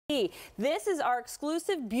This is our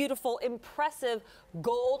exclusive, beautiful, impressive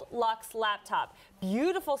GoldLuxe laptop.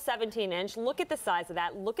 Beautiful 17-inch. Look at the size of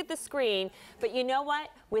that. Look at the screen. But you know what?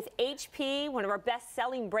 With HP, one of our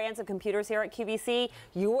best-selling brands of computers here at QVC,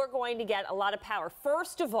 you are going to get a lot of power.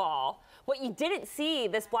 First of all, what you didn't see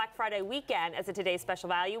this Black Friday weekend as a today's special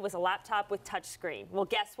value was a laptop with touchscreen. Well,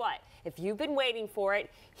 guess what? If you've been waiting for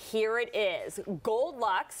it, here it is.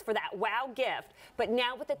 GoldLuxe for that wow gift, but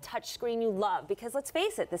now with a touchscreen you love, because let's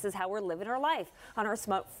face it, this is how we're living our life on our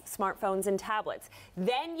smartphones and tablets.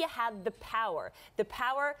 Then you have the power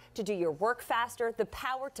to do your work faster, the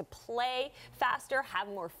power to play faster, have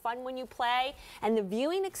more fun when you play, and the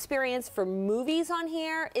viewing experience for movies on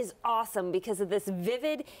here is awesome because of this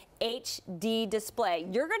vivid HD display.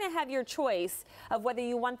 You're going to have your choice of whether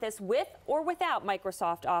you want this with or without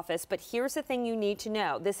Microsoft Office, but here's the thing you need to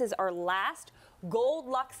know. This is our last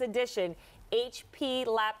GoldLuxe edition HP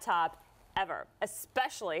laptop ever,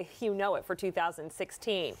 especially, you know it, for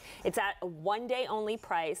 2016. It's at a one-day only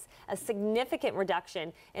price, a significant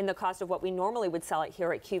reduction in the cost of what we normally would sell it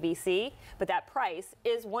here at QVC, but that price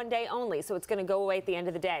is one day only, so it's going to go away at the end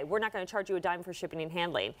of the day. We're not going to charge you a dime for shipping and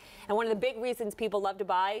handling. And one of the big reasons people love to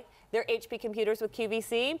buy their HP computers with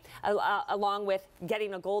QVC, along with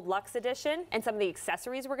getting a GoldLuxe edition and some of the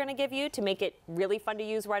accessories we're going to give you to make it really fun to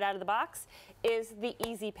use right out of the box, is the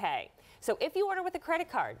easy pay. So if you order with a credit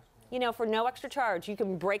card, you know, for no extra charge, you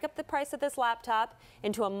can break up the price of this laptop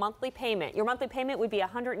into a monthly payment. Your monthly payment would be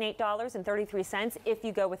 $108.33 if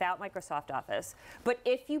you go without Microsoft Office. But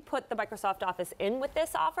if you put the Microsoft Office in with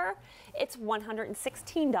this offer, it's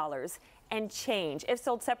 $116 and change. If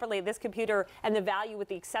sold separately, this computer and the value with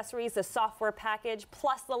the accessories, the software package,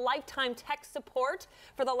 plus the lifetime tech support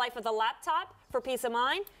for the life of the laptop for peace of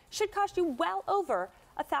mind, should cost you well over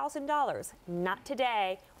 $1,000. Not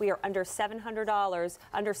today. We are under $700,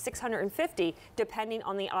 under $650, depending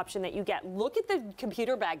on the option that you get. Look at the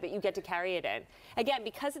computer bag that you get to carry it in. Again,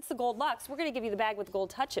 because it's the GoldLuxe, we're going to give you the bag with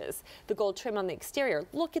gold touches, the gold trim on the exterior.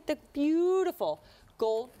 Look at the beautiful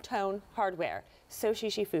gold tone hardware. So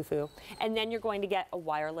foo-foo. And then you're going to get a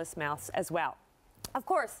wireless mouse as well. Of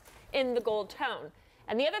course, in the gold tone.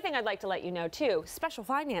 And the other thing I'd like to let you know, too, special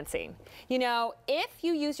financing. You know, if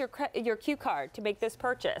you use your Q card to make this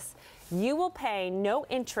purchase, you will pay no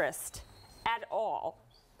interest at all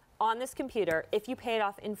on this computer if you pay it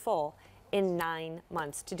off in full in 9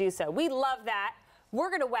 months to do so. We love that. We're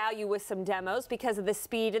going to wow you with some demos because of the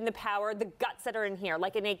speed and the power, the guts that are in here,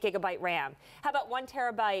 like an 8GB RAM. How about 1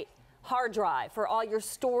 terabyte hard drive for all your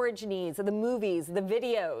storage needs of the movies, the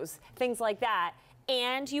videos, things like that.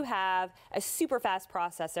 And you have a super fast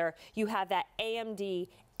processor. You have that AMD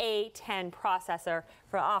A10 processor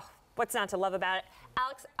for, what's not to love about it?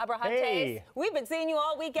 Alex Abrahantes, hey, we've been seeing you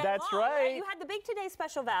all weekend long. That's right. You had the Big Today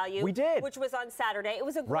special value. We did. Which was on Saturday. It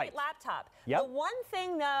was a great laptop. Yep. The one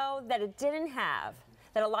thing, though, that it didn't have,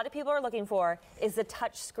 that a lot of people are looking for, is the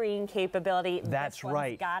touch screen capability. That's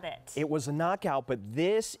right. Got it. It was a knockout, but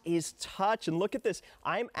this is touch. And look at this.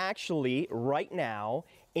 I'm actually right now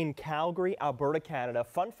in Calgary, Alberta, Canada.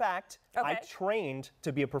 Fun fact, I trained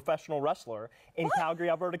to be a professional wrestler in Calgary,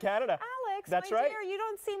 Alberta, Canada. Alex, that's my right. dear, you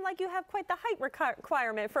don't seem like you have quite the height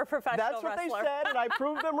requirement for a professional wrestler. That's what wrestler. they said, and I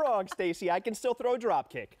proved them wrong, Stacy. I can still throw a drop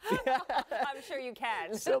kick. I'm sure you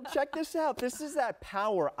can. So check this out. This is that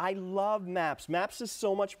power. I love Maps. Maps is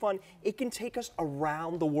so much fun. It can take us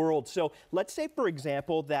around the world. So let's say, for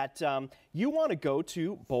example, that you want to go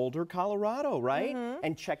to Boulder, Colorado, right?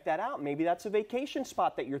 And check that out. Maybe that's a vacation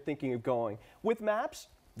spot that you're thinking of going. With Maps,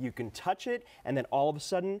 you can touch it, and then all of a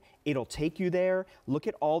sudden, it'll take you there. Look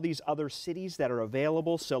at all these other cities that are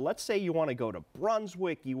available. So let's say you want to go to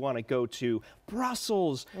Brunswick, you want to go to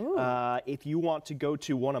Brussels. If you want to go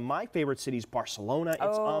to one of my favorite cities, Barcelona,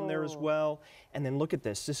 it's on there as well. And then look at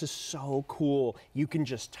this. This is so cool. You can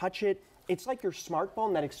just touch it. It's like your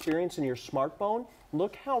smartphone, that experience in your smartphone.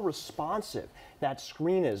 Look how responsive that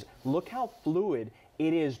screen is. Look how fluid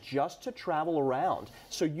it is just to travel around.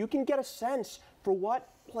 So you can get a sense for what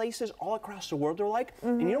places all across the world are like.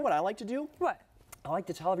 And you know what I like to do? What? I like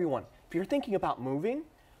to tell everyone, if you're thinking about moving,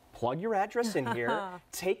 plug your address in here,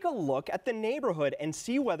 take a look at the neighborhood and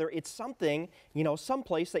see whether it's something, you know,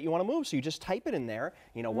 someplace that you want to move. So you just type it in there,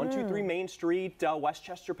 you know, 123 Main Street,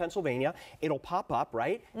 Westchester, Pennsylvania. It'll pop up,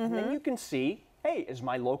 right? And then you can see, hey, is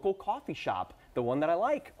my local coffee shop the one that I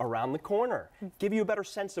like around the corner? Give you a better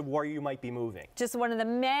sense of where you might be moving. Just one of the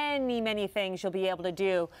many things you'll be able to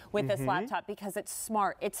do with this laptop, because it's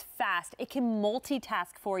smart, it's fast, it can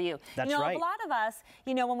multitask for you. That's you know, right. A lot of us,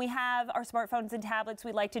 you know, when we have our smartphones and tablets,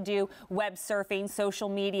 we like to do web surfing, social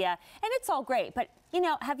media, and it's all great, but you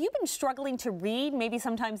know, have you been struggling to read maybe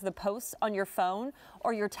sometimes the posts on your phone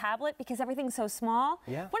or your tablet because everything's so small?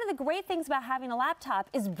 Yeah. One of the great things about having a laptop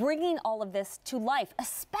is bringing all of this to life,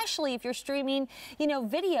 especially if you're streaming, you know,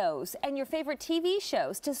 videos and your favorite TV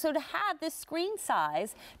shows. So to have this screen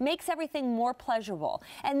size makes everything more pleasurable.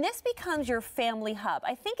 And this becomes your family hub.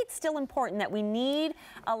 I think it's still important that we need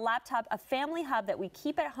a laptop, a family hub that we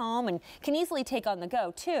keep at home and can easily take on the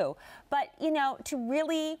go too. But, you know, to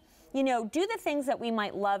really, you know, do the things that we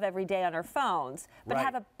might love every day on our phones, but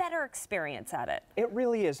have a better experience at it. It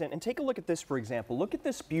really isn't. And take a look at this, for example. Look at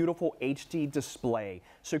this beautiful HD display.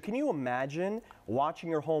 So can you imagine watching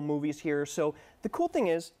your home movies here? So the cool thing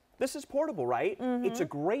is, this is portable, right? It's a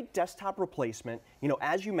great desktop replacement. You know,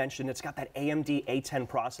 as you mentioned, it's got that AMD A10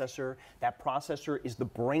 processor. That processor is the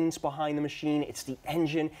brains behind the machine. It's the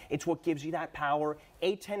engine. It's what gives you that power.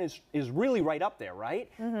 A10 is really right up there, right?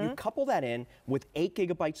 You couple that in with 8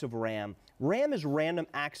 gigabytes of RAM. RAM is random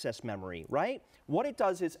access memory, right? What it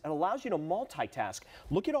does is it allows you to multitask.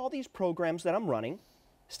 Look at all these programs that I'm running.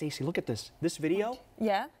 Stacy, look at this. This video.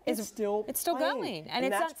 Yeah, it's still going, and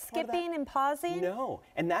it's not skipping and pausing. No,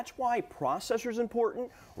 and that's why processor is important.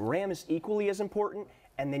 RAM is equally as important.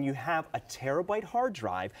 And then you have a terabyte hard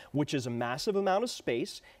drive, which is a massive amount of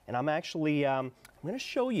space. And I'm actually, I'm going to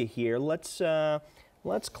show you here. Let's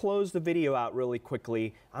close the video out really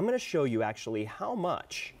quickly. I'm going to show you actually how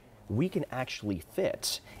much we can actually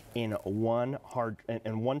fit in one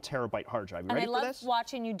terabyte hard drive. You ready for this? And I love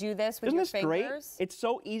watching you do this with your fingers. Isn't this great? It's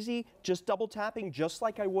so easy, just double tapping, just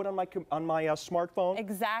like I would on my smartphone.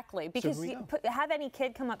 Exactly, because so have any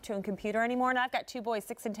kid come up to a computer anymore, and I've got 2 boys,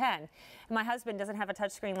 6 and 10. And my husband doesn't have a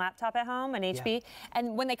touchscreen laptop at home, an HP,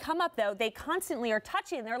 and when they come up though, they constantly are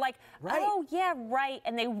touching. They're like, oh yeah, right,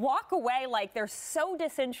 and they walk away like they're so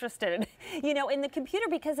disinterested, you know, in the computer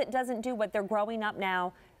because it doesn't do what they're growing up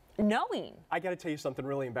now knowing. I got to tell you something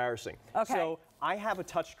really embarrassing. Okay. So I have a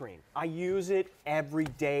touchscreen. I use it every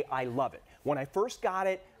day. I love it. When I first got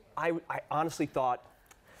it, I honestly thought,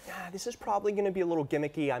 this is probably going to be a little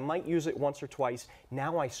gimmicky. I might use it once or twice.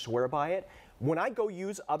 Now I swear by it. When I go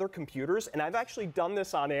use other computers, and I've actually done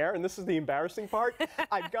this on air, and this is the embarrassing part,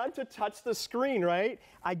 I've gone to touch the screen, right?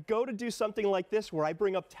 I go to do something like this where I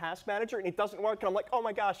bring up Task Manager and it doesn't work, and I'm like, oh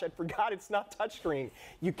my gosh, I forgot it's not touchscreen.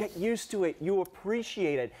 You get used to it, you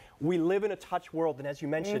appreciate it. We live in a touch world, and as you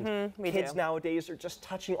mentioned, kids nowadays are just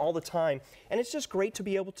touching all the time. And it's just great to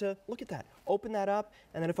be able to, look at that, open that up,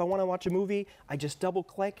 and then if I want to watch a movie, I just double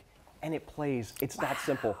click and it plays. It's that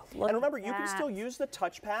simple. And remember, you can still use the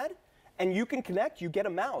touchpad. And you can connect, you get a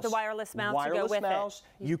mouse. The wireless mouse to go with it.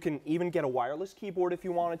 You can even get a wireless keyboard if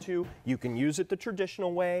you wanted to. You can use it the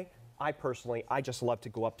traditional way. I just love to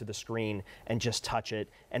go up to the screen and just touch it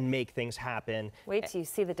and make things happen. Wait till you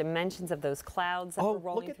see the dimensions of those clouds that were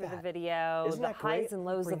rolling through the video. Isn't that great? Highs and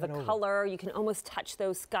lows of the color. You can almost touch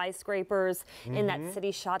those skyscrapers in that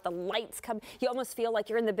city shot. The lights come. You almost feel like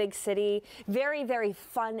you're in the big city. Very, very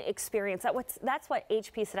fun experience. That's what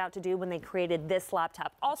HP set out to do when they created this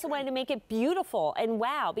laptop. Also wanted to make it beautiful and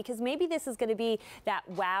wow, because maybe this is going to be that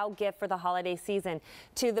wow gift for the holiday season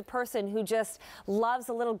to the person who just loves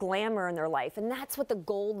a little glamour in their life, and that's what the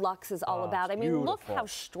GoldLuxe is all about. I mean, look how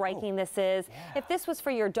striking this is. If this was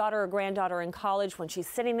for your daughter or granddaughter in college when she's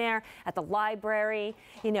sitting there at the library,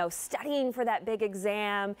 you know, studying for that big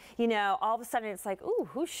exam, you know, all of a sudden it's like, ooh,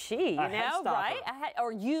 who's she? You know, right?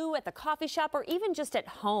 Or you at the coffee shop, or even just at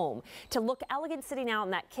home, to look elegant sitting out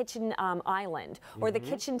on that kitchen island, or the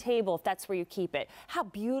kitchen table if that's where you keep it. How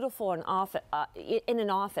beautiful in an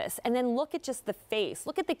office. And then look at just the face.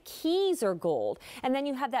 Look at the keys are gold, and then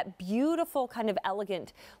you have that beautiful kind of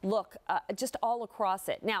elegant look just all across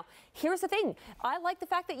it. Now, here's the thing. I like the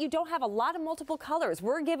fact that you don't have a lot of multiple colors.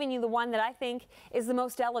 We're giving you the one that I think is the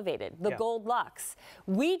most elevated, the GoldLuxe.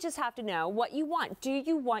 We just have to know what you want. Do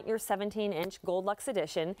you want your 17-inch GoldLuxe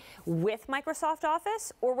edition with Microsoft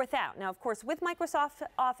Office or without? Now, of course, with Microsoft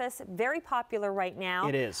Office, very popular right now.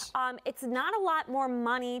 It is. It's not a lot more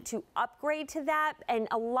money to upgrade to that, and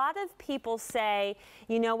a lot of people say,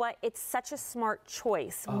 you know what, it's such a smart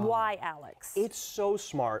choice. Why, Alex? It's so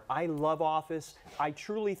smart. I love Office. I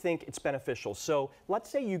truly think it's beneficial. So let's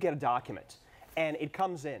say you get a document and it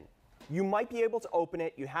comes in. You might be able to open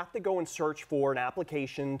it. You have to go and search for an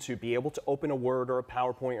application to be able to open a Word or a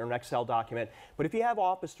PowerPoint or an Excel document. But if you have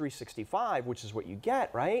Office 365, which is what you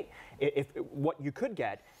get, right? What you could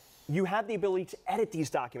get, you have the ability to edit these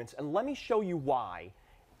documents. And let me show you why.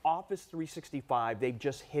 Office 365, they've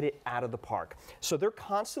just hit it out of the park. So they're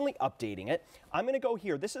constantly updating it. I'm going to go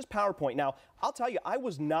here. This is PowerPoint. Now, I'll tell you, I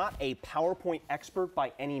was not a PowerPoint expert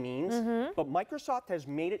by any means, but Microsoft has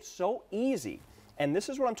made it so easy. And this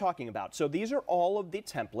is what I'm talking about. So these are all of the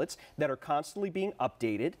templates that are constantly being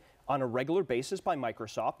updated on a regular basis by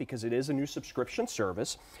Microsoft because it is a new subscription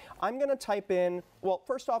service. I'm going to type in, well,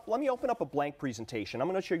 first off, let me open up a blank presentation. I'm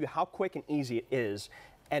going to show you how quick and easy it is,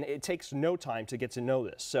 and it takes no time to get to know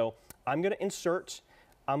this. So I'm going to insert,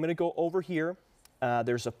 I'm going to go over here.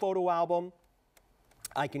 There's a photo album.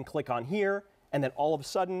 I can click on here, and then all of a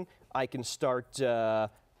sudden, I can start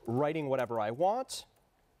writing whatever I want.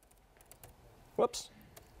 Whoops.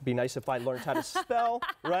 Be nice if I learned how to spell,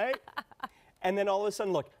 right? And then all of a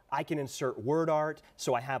sudden, look, I can insert word art,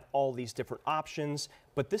 so I have all these different options,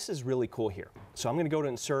 but this is really cool here. So I'm going to go to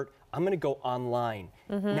insert, I'm going to go online.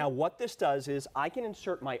 Now what this does is I can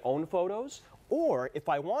insert my own photos, or if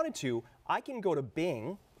I wanted to, I can go to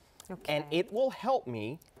Bing, and it will help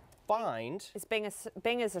me find...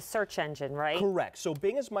 Bing is a search engine, right? Correct. So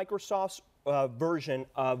Bing is Microsoft's version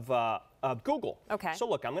of Google. Okay. So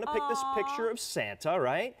look, I'm going to pick this picture of Santa,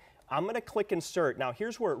 right? I'm going to click insert. Now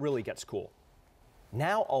here's where it really gets cool.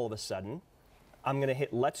 Now all of a sudden, I'm going to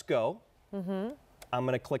hit let's go. I'm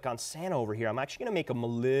going to click on Santa over here. I'm actually going to make him a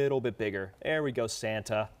little bit bigger. There we go,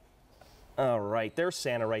 Santa. All right, there's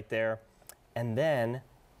Santa right there. And then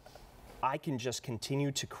I can just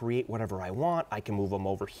continue to create whatever I want. I can move them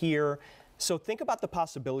over here. So think about the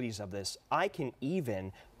possibilities of this. I can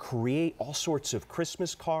even create all sorts of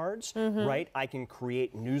Christmas cards, right? I can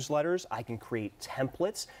create newsletters. I can create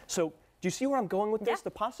templates. So do you see where I'm going with this?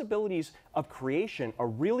 The possibilities of creation are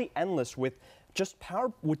really endless with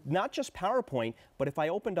not just PowerPoint, but if I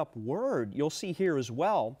opened up Word, you'll see here as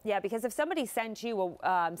well. Yeah, because if somebody sent you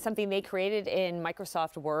something they created in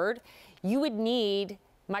Microsoft Word, you would need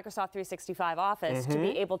Microsoft 365 Office to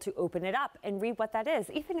be able to open it up and read what that is,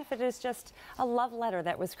 even if it is just a love letter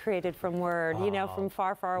that was created from Word, you know, from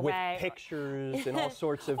far, far away. With pictures and all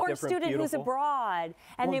sorts of or different a student who's abroad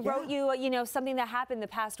and they wrote you, you know, something that happened the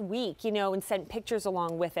past week, you know, and sent pictures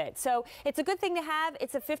along with it. So it's a good thing to have.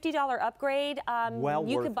 It's a $50 upgrade.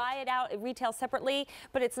 You could buy it out at retail separately,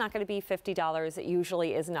 but it's not going to be $50. It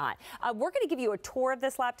usually is not. We're going to give you a tour of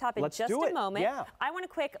this laptop in just a moment. I want to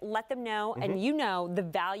quick let them know, and you know,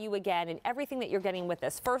 the value again and everything that you're getting with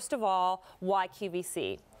this. First of all, why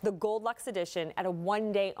QVC? The GoldLuxe edition at a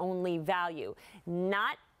one-day only value.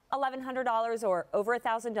 Not $1,100 or over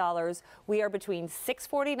 $1,000. We are between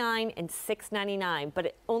 $649 and $699, but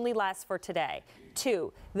it only lasts for today.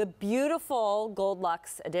 2, the beautiful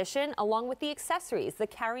GoldLuxe edition, along with the accessories, the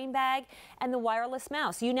carrying bag and the wireless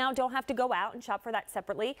mouse. You now don't have to go out and shop for that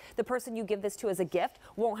separately. The person you give this to as a gift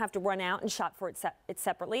won't have to run out and shop for it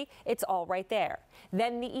separately. It's all right there.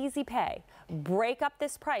 Then the easy pay. Break up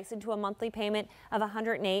this price into a monthly payment of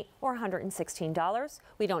 $108 or $116.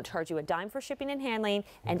 We don't charge you a dime for shipping and handling,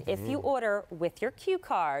 and if you order with your Q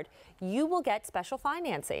card, you will get special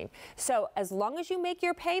financing. So as long as you make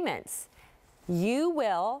your payments, you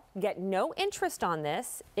will get no interest on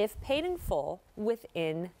this if paid in full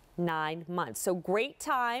within 9 months. So great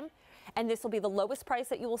time. And this will be the lowest price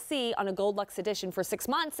that you will see on a GoldLuxe edition for 6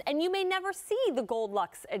 months, and you may never see the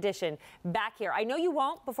GoldLuxe edition back here. I know you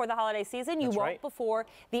won't before the holiday season. You won't before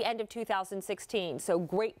the end of 2016. So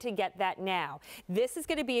great to get that now. This is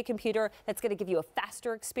going to be a computer that's going to give you a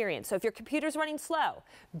faster experience. So if your computer's running slow,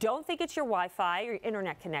 don't think it's your Wi-Fi or your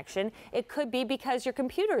internet connection. It could be because your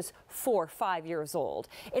computer's 4 or 5 years old.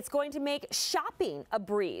 It's going to make shopping a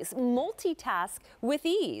breeze, multitask with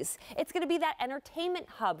ease. It's going to be that entertainment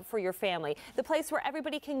hub for your family, the place where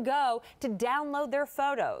everybody can go to download their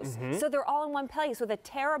photos. So they're all in one place with a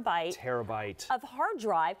terabyte of hard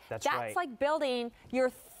drive. That's like building your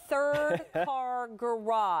third car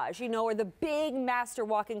garage, you know, or the big master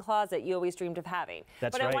walk-in closet you always dreamed of having.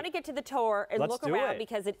 But I want to get to the tour and look around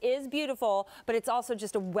because it is beautiful, but it's also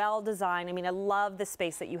just a well-designed. I mean, I love the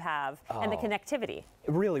space that you have and the connectivity.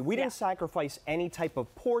 Really, we didn't sacrifice any type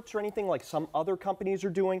of ports or anything like some other companies are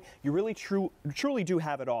doing. You really truly do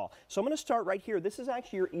have it all. So I'm going to start right here. This is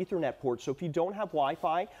actually your Ethernet port. So if you don't have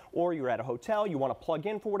Wi-Fi or you're at a hotel, you want to plug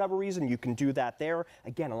in for whatever reason, you can do that there.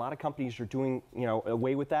 Again, a lot of companies are doing, you know,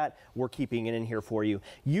 away with that. We're keeping it in here for you.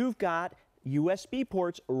 You've got USB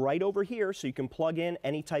ports right over here, so you can plug in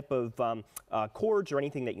any type of cords or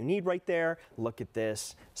anything that you need right there. Look at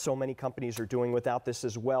this. So many companies are doing without this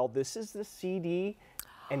as well. This is the CD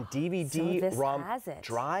and DVD ROM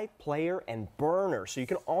drive, player, and burner. So you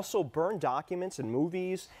can also burn documents and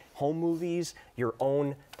movies, home movies, your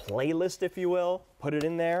own playlist, if you will. Put it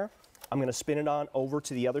in there. I'm going to spin it on over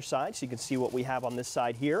to the other side so you can see what we have on this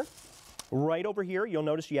side here. Right over here, you'll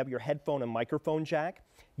notice you have your headphone and microphone jack.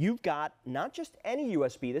 you've got not just any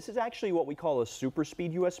USB. This is actually what we call a super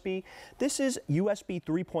speed USB. This is USB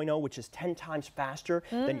 3.0, which is 10 times faster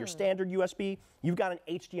than your standard USB. You've got an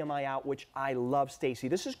HDMI out, which I love, Stacy.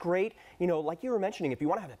 This is great. You know, like you were mentioning, if you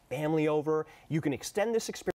want to have a family over, you can extend this experience.